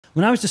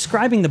when I was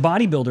describing the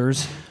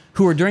bodybuilders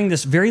who are during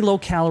this very low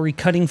calorie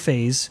cutting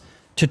phase,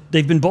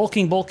 they've been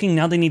bulking,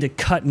 now they need to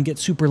cut and get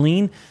super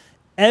lean.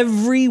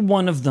 Every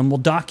one of them will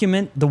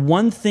document the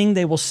one thing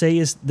they will say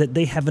is that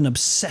they have an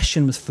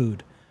obsession with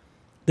food.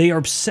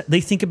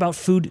 They think about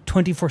food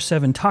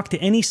 24/7. Talk to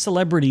any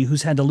celebrity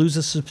who's had to lose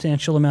a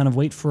substantial amount of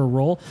weight for a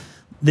role.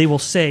 They will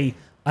say,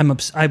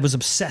 I was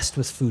obsessed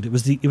with food.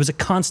 It was a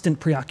constant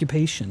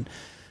preoccupation.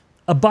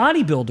 A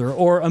bodybuilder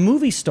or a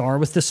movie star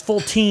with this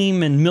full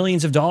team and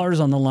millions of dollars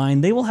on the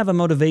line, they will have a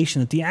motivation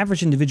that the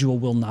average individual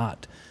will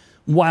not.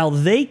 While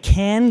they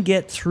can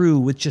get through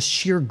with just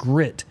sheer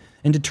grit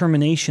and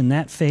determination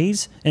that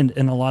phase and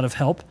a lot of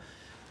help,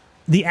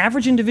 the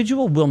average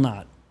individual will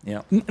not.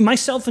 Yeah.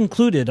 Myself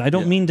included. I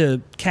don't mean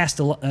to cast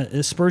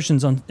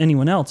aspersions on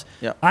anyone else.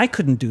 Yeah. I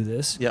couldn't do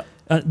this. Yeah.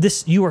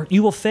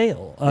 You will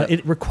fail.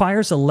 It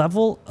requires a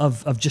level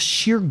of just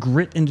sheer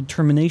grit and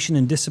determination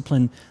and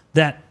discipline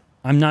that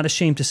I'm not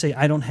ashamed to say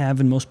I don't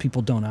have, and most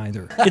people don't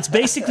either. It's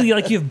basically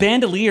like you have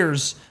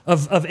bandoliers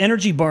of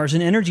energy bars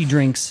and energy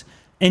drinks,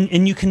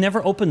 and you can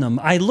never open them.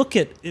 I look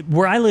at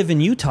where I live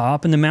in Utah,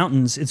 up in the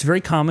mountains, it's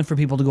very common for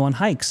people to go on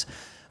hikes.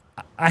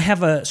 I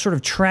have a sort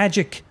of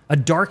a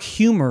dark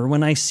humor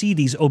when I see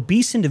these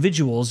obese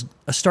individuals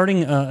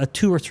starting a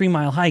 2 or 3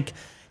 mile hike,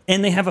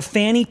 and they have a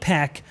fanny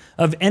pack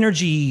of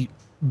energy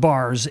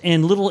bars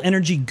and little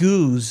energy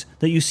goos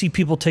that you see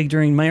people take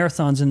during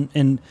marathons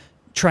and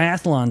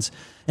triathlons.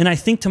 And I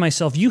think to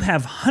myself, you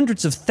have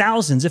hundreds of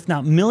thousands, if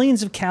not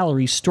millions of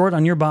calories stored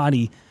on your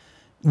body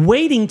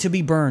waiting to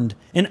be burned.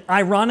 And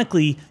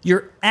ironically,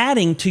 you're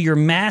adding to your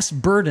mass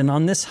burden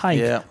on this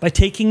hike by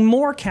taking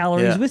more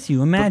calories with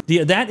you.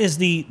 Imagine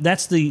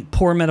that's the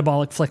poor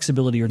metabolic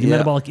flexibility or the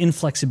metabolic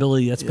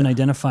inflexibility that's been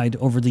identified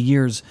over the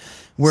years,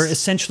 where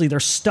essentially they're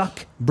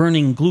stuck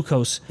burning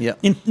glucose.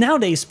 And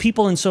nowadays,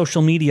 people in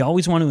social media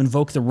always want to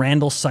invoke the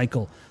Randle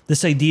cycle,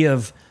 this idea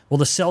of, well,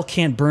 the cell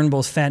can't burn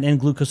both fat and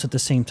glucose at the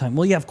same time.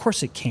 Well, yeah, of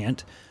course it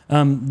can't.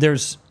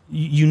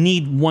 You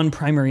need one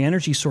primary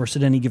energy source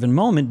at any given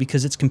moment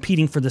because it's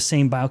competing for the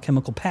same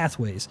biochemical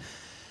pathways.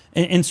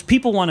 And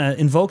people want to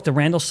invoke the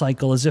Randle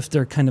cycle as if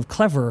they're kind of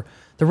clever.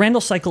 The Randle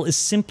cycle is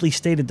simply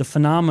stated the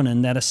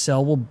phenomenon that a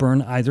cell will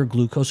burn either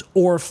glucose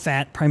or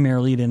fat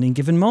primarily at any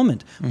given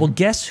moment. Well,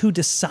 guess who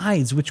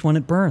decides which one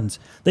it burns?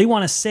 They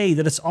want to say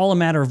that it's all a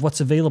matter of what's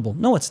available.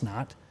 No, it's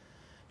not.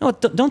 No,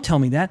 don't tell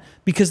me that,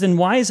 because then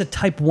why is a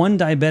type 1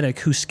 diabetic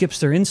who skips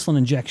their insulin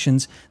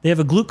injections, they have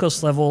a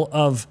glucose level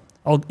of,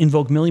 I'll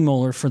invoke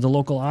millimolar for the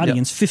local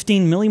audience,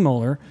 15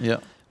 millimolar,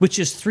 which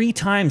is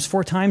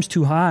 4 times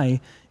too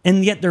high,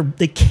 and yet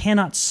they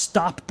cannot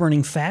stop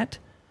burning fat?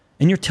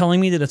 And you're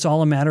telling me that it's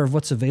all a matter of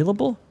what's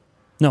available?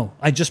 No,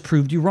 I just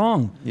proved you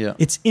wrong.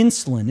 It's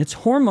insulin. It's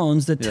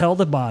hormones that tell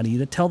the body,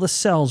 that tell the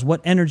cells what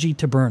energy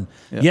to burn.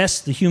 Yes,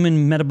 the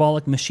human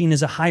metabolic machine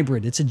is a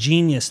hybrid. It's a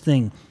genius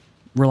thing,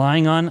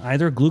 relying on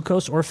either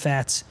glucose or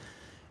fats.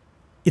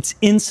 It's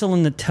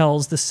insulin that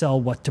tells the cell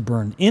what to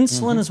burn.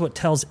 Insulin is what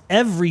tells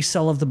every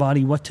cell of the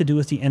body what to do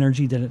with the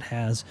energy that it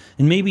has.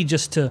 And maybe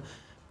just to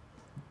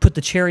put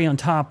the cherry on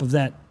top of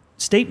that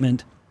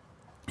statement,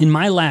 in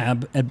my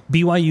lab at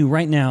BYU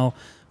right now,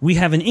 we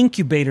have an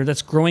incubator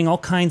that's growing all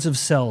kinds of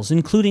cells,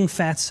 including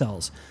fat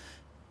cells.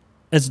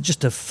 As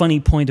just a funny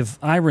point of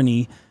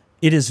irony,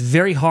 it is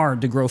very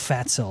hard to grow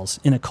fat cells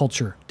in a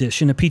culture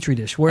dish, in a petri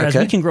dish, whereas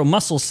we can grow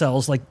muscle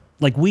cells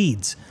like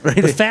weeds.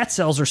 But fat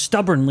cells are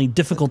stubbornly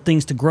difficult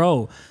things to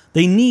grow.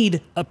 They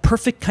need a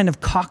perfect kind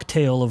of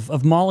cocktail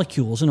of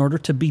molecules in order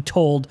to be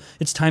told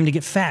it's time to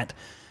get fat.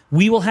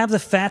 We will have the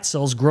fat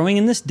cells growing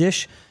in this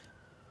dish,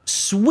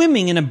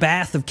 swimming in a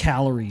bath of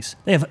calories.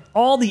 They have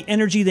all the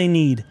energy they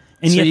need.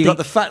 And so you've got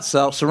the fat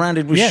cell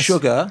surrounded with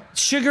sugar.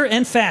 Sugar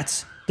and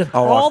fats.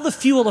 All the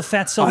fuel a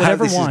fat cell would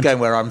ever want. This is going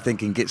where I'm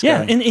thinking it's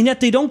going. And yet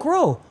they don't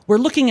grow. We're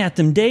looking at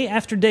them day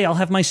after day. I'll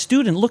have my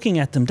student looking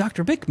at them.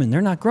 Dr. Bikman,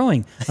 they're not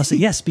growing. I'll say,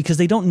 yes, because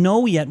they don't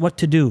know yet what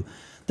to do.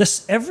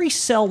 Every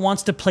cell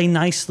wants to play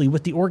nicely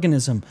with the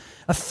organism.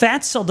 A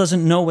fat cell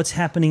doesn't know what's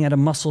happening at a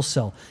muscle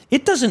cell.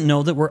 It doesn't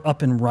know that we're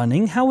up and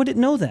running. How would it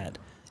know that?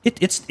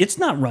 It's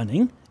not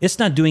running. It's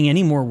not doing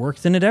any more work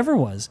than it ever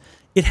was.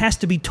 It has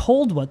to be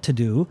told what to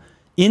do.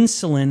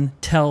 Insulin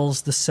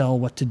tells the cell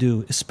what to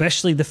do,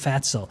 especially the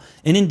fat cell.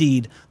 And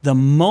indeed, the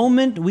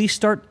moment we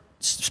start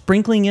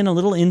sprinkling in a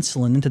little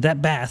insulin into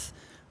that bath,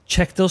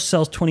 check those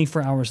cells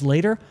 24 hours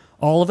later,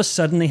 all of a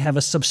sudden they have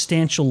a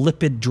substantial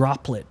lipid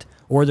droplet,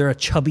 or they're a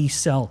chubby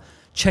cell.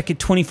 Check it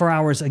 24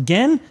 hours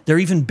again, they're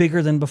even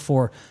bigger than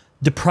before.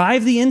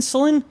 Deprive the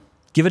insulin,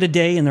 give it a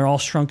day, and they're all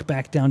shrunk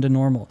back down to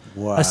normal.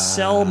 A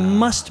cell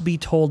must be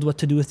told what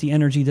to do with the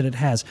energy that it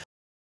has.